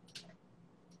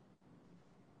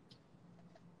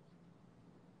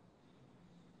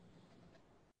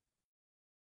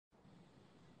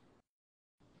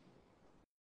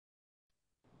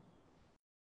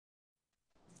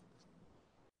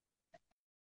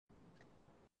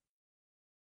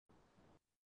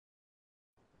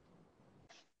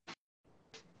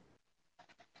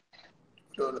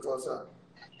 Don't know what's that.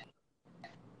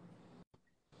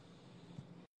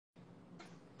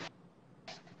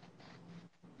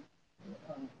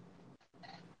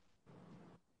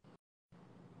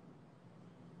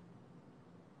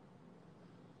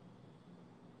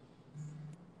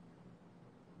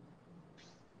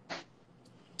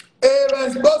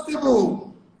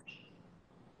 Irresponsible.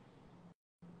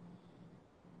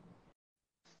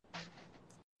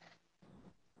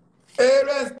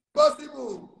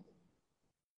 Irresponsible.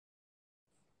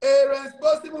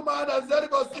 Irresponsible man that's ready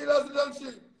for serious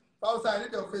relationship. Outside, I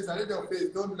need your face. I need your face.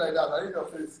 Don't do like that. I need your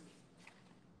face.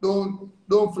 Don't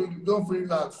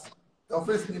relax. Your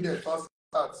face needed. First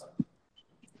start.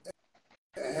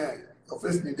 Your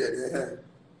face needed.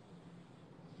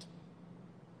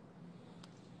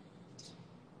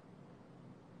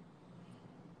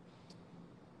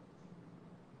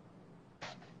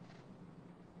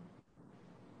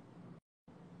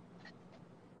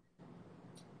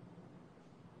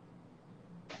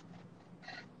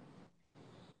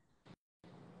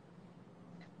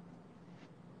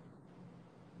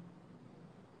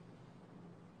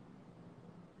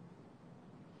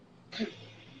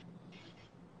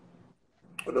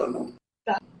 I don't know.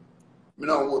 Me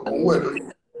now I'm well.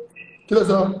 Kill us.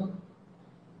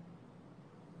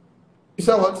 You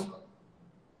said what?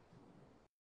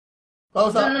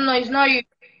 How's that? No, it's not you.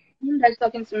 That's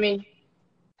talking to me.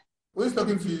 Who is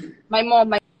talking to you? My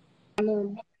mom.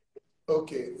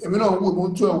 Okay. Me now I'm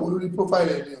going to a profile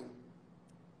ẹ̀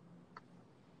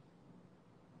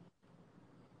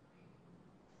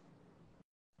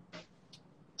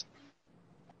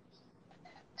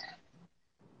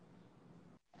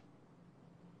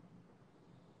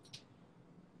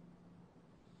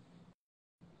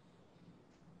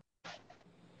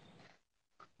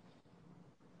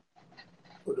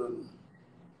Hold on.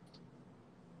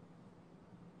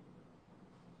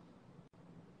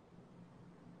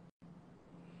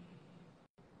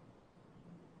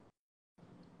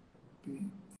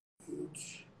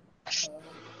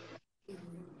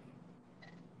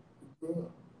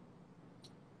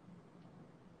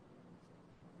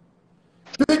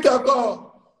 Pick your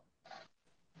call.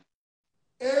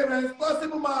 A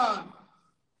responsible man.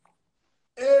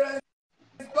 A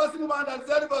responsible man that's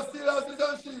ready for serious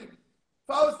relationship.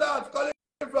 Faustat calling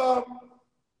from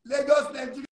Lagos,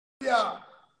 Nigeria.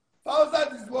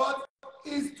 Faustat is what?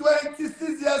 Is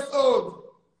 26 years old.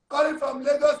 Calling from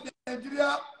Lagos,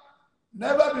 Nigeria.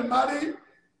 Never been married.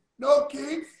 No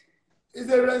kids. Is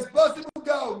a responsible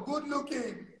girl. Good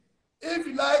looking. If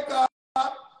you like her,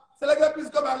 Selector, please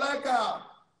come and like her.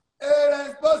 A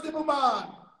responsible man.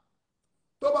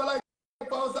 Tó bá like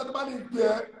Faustat tó bá ní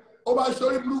ìpè ó bá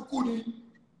ṣorí burúkú ni.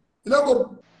 You know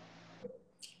go.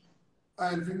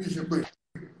 And finish your pé.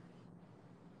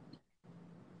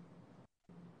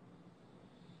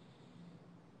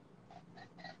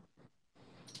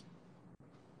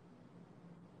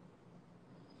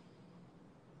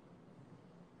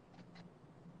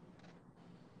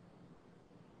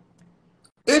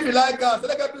 If you like her,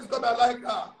 Selege, please come and like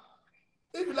her.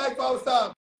 If you like foul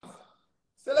stabs,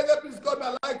 Selege, please come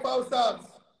and like foul stabs.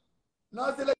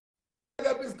 Now Selege,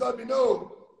 please come me.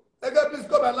 No. Selege, please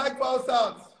come and like foul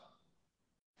stabs.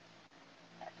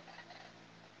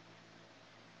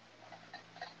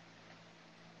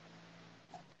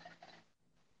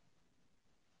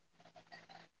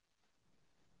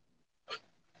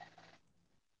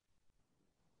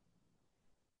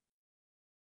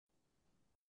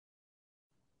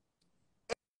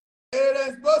 A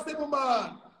responsible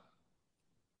man.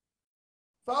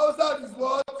 Fausat is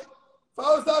what?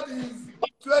 Fausat is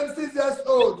 26 years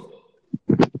old.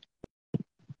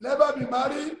 Never been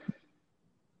married.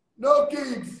 No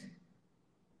kids.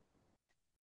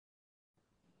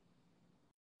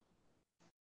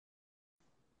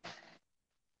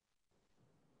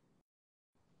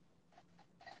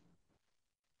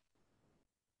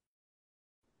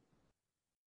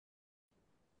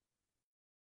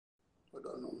 I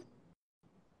don't know.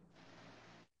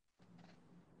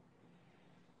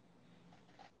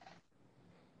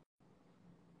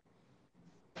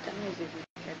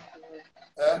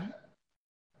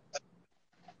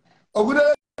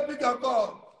 Ogudele pick your call.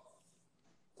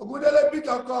 Ogudele pick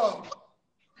your call.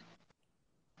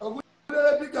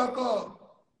 Ogudele pick your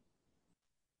call.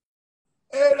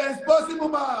 A responsible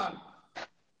man.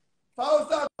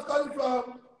 Fausat calling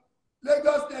from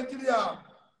Lagos, Nigeria.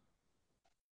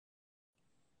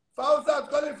 Fausat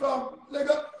calling from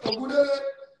Lagos. Ogudele.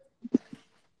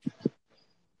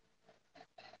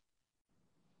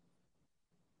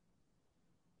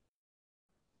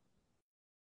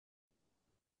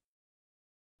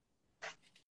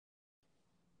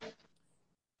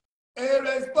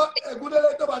 A good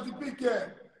elector about to pick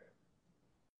here.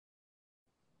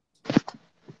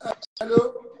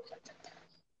 Hello?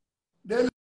 Dele.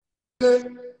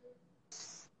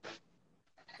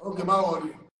 Okay, my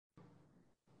worry.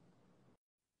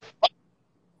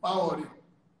 My worry.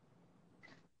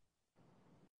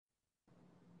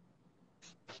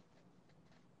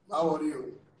 My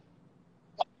worry.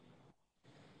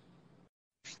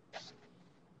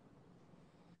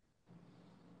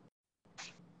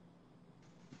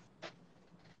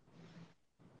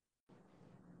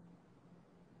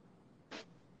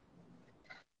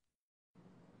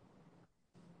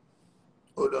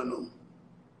 Hold on, no.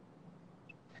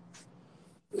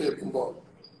 Hey, Pumbo.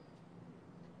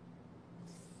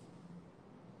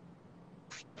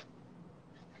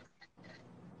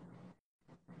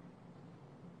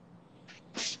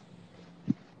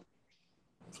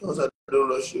 Because I don't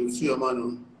rush you. See your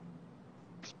man.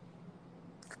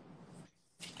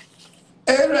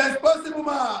 A responsible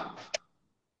man.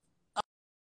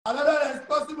 Another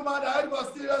responsible man that had for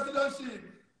serious relationship.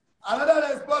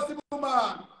 Another responsible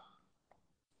man.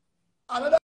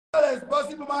 Another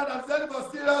responsible man that's ready for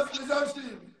serious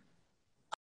relationship.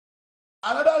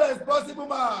 Another responsible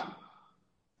man.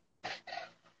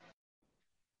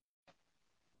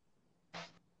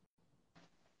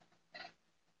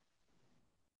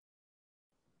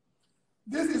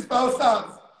 This is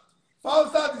Fausat.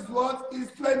 Fausat is what? Is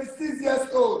 26 years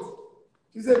old.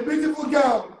 She's a beautiful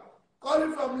girl.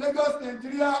 Calling from Lagos,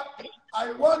 Nigeria.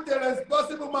 I want a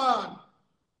responsible man.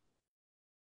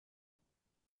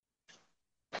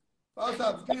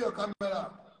 Fausat, clear your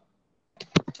camera.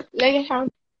 Lege, how?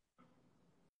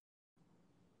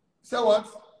 Say what?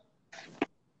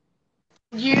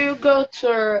 You go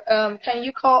to, can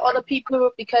you call other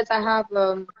people? Because I have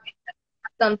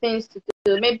some things to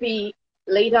do. Maybe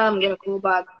later I'm going to call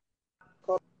back.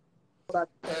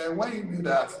 When you do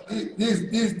that,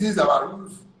 these are our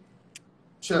rules.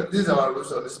 Sure, these are our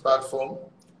rules on this platform.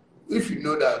 If you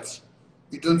know that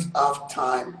you don't have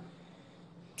time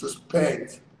to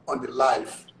spend on the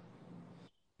life,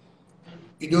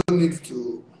 you don't need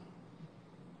to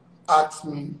ask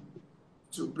me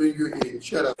to bring you in.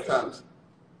 Share the understand?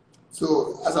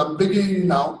 So as I'm bringing you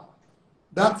now,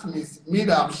 that means me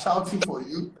that I'm shouting for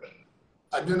you.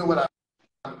 I don't know what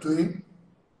I'm doing.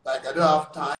 Like I don't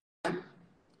have time.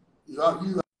 You have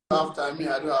time. Me,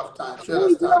 I don't have time. Share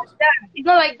It's not understand? like that. It's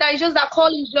not like that. It's just that call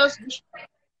is just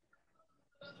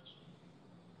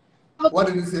What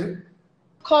did you say?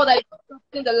 call that is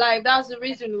in the live. That's the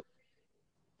reason.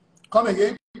 Come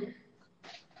again.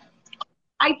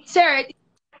 I said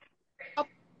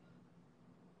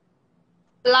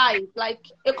live, like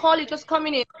a call is just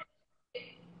coming in.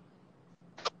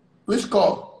 Which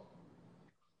call?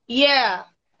 Yeah.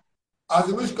 As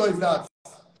in which call is that?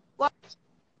 What?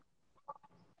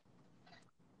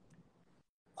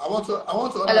 I want to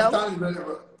Hello? understand you very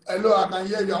well. Hello, I can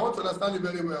hear you. I want to understand you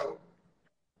very well.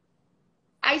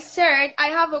 I said I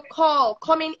have a call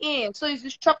coming in, so it's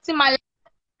disrupting my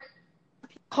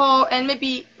call and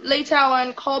maybe later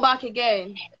on call back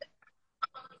again?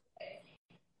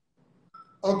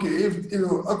 Okay, if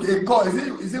you okay, call. Is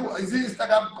it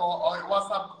Instagram call or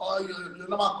WhatsApp call or your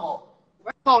normal call?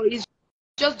 Call is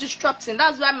just disrupting.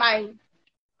 That's why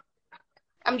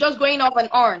I'm just going off and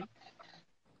on.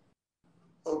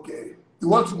 Okay. You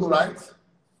want to go right?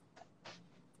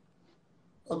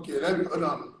 Okay, let me hold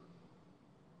on.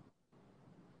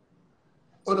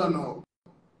 Hold on, no.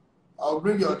 I'll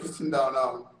bring your distance down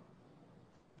now.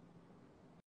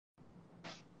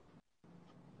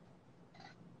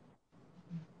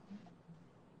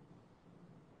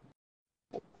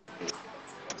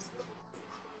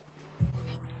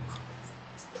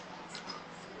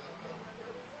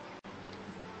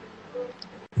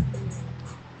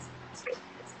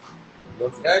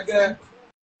 Lege.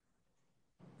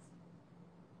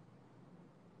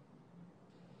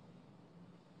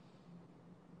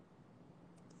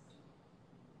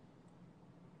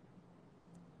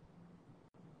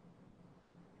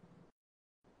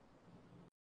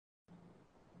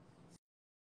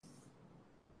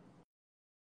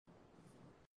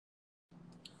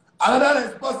 Another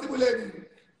responsible lady.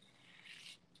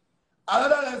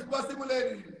 Another responsible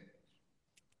lady.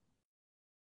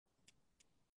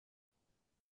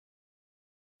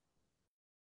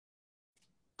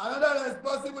 Another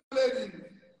responsible lady.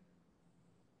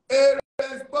 A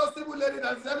responsible lady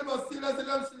that's selling for serious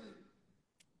relationship.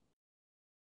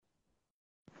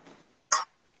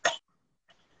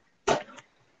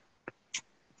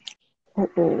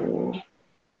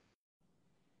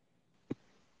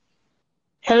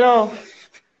 Hello.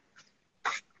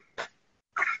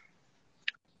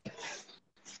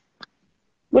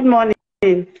 Good morning,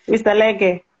 Mr.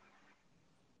 Lege.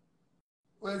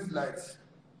 Where's the light?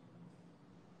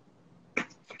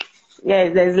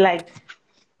 Yes, there's light.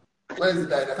 Where's the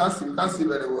light? I can't see. You can't see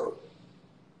very well.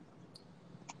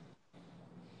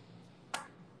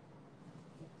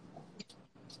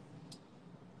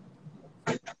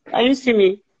 Can you see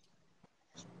me?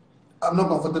 I'm not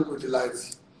comfortable with the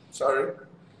lights. Sorry.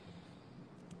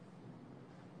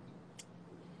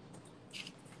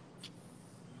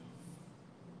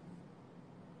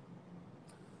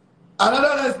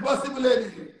 Another responsible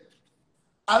lady.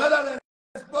 Another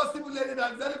responsible lady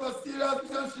that's selling for serious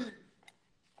relationship.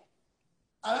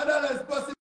 Another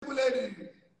responsible lady.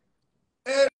 A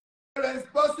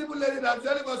responsible lady that's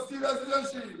selling for serious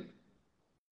relationship.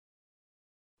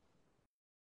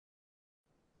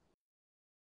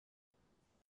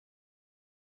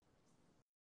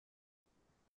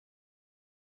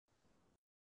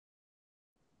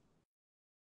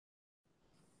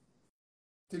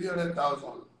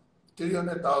 $300,000.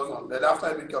 300,000. Then after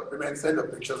I make your payment, send the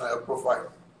pictures on your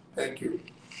profile. Thank you.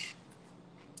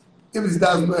 If it's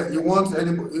that way, you want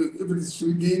anybody, if it's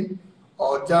Sweden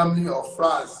or Germany or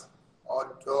France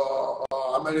or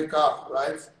America,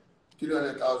 right?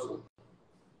 300,000.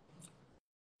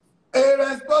 A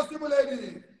responsible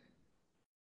lady.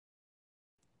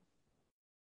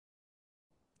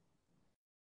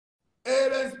 A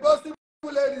responsible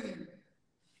lady.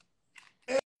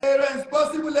 A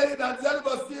responsible lady that's selling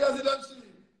for serious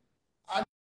relationship. And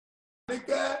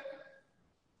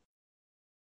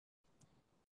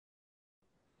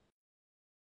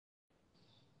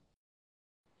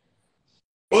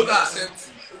Ó dà sẹ́ńtì.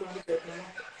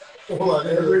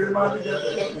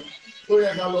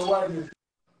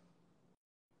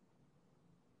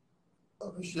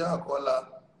 official caller.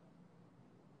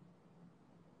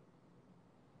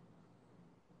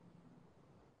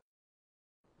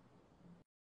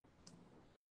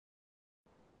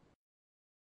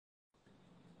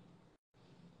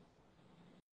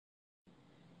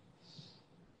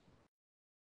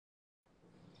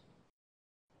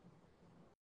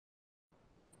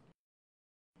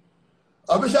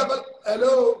 Official call.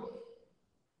 Hello.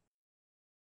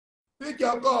 Pick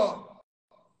your call.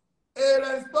 A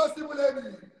responsible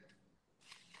lady.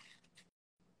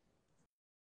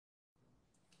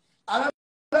 Another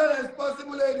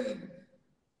responsible lady.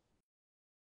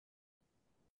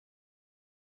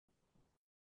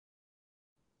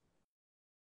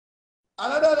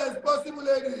 Another responsible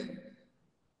lady.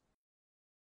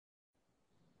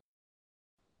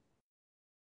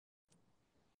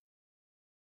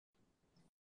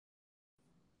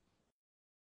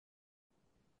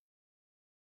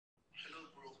 Hello,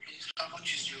 bro. Please, how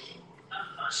much is your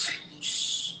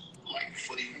singles like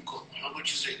for the hookup? How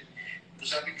much is it?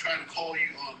 Because I've been trying to call you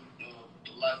on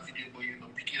the live video, but you're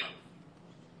not picking up.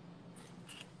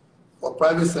 For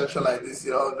private session like this,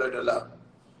 you're $100.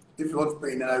 If you want to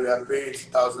pay in Naira, we are paying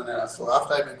 80,000 Naira. So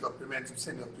after I make your payment, you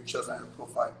send your pictures and your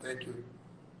profile. Thank you.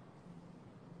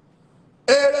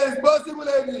 A responsible responsible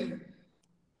lady.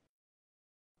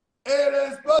 A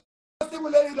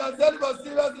responsible lady that's ready for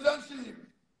serious relationship.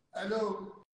 Hello.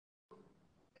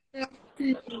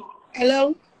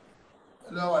 Hello.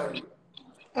 Hello, how are you?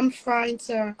 I'm fine,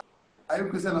 sir. Are you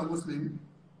Christian or Muslim?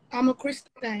 I'm a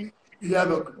Christian. Do you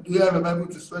have a Bible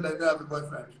to swear that you have a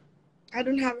boyfriend? I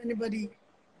don't have anybody.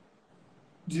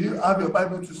 Do you have your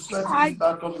Bible to swear to this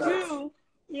platform that? Do.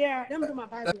 Yeah, let me do my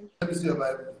Bible. Let me see your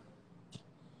Bible.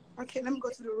 Okay, let me go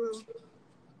to the room.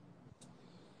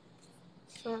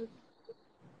 So,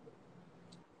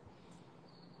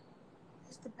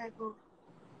 it's the Bible.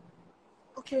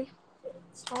 Okay.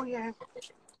 Oh, yeah.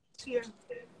 It's here.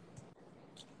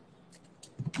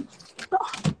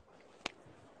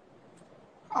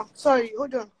 Oh, sorry.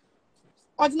 Hold on.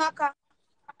 Odinaka.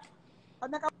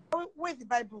 Odinaka, where's the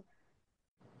Bible?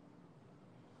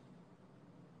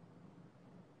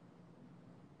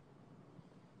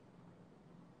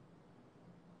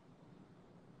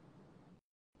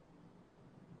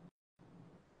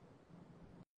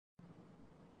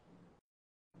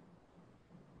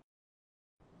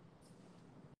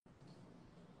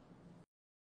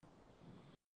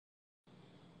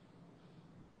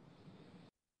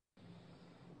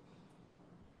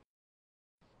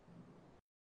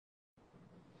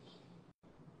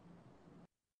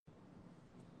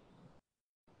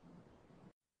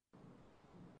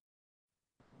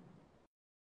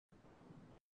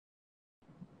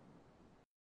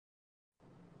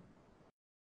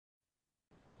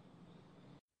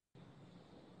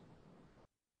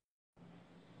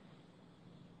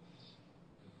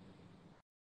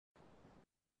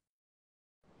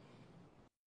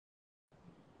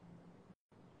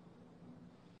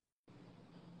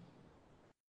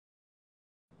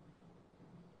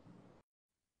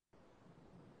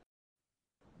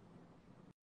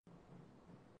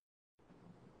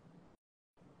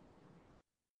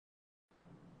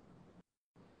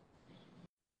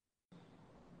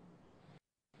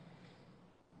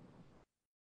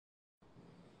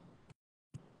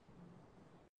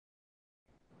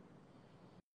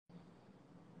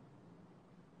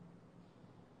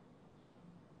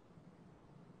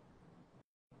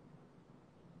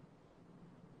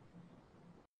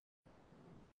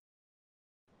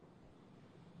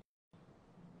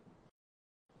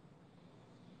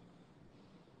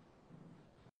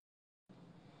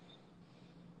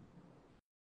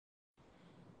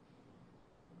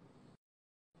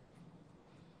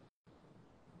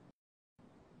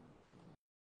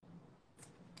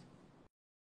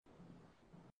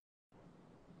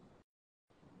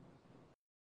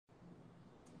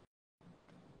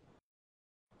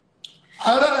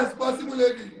 Another responsible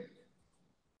lady.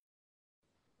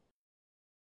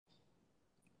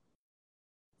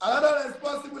 Another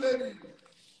responsible lady.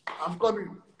 I'm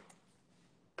coming.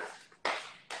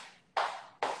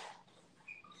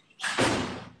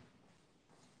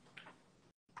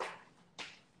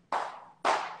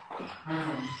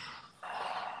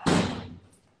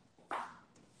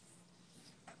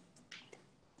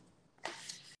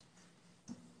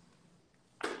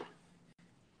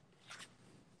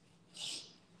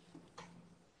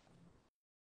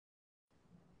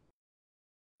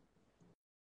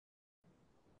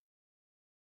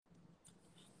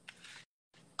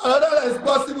 Another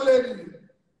responsible lady.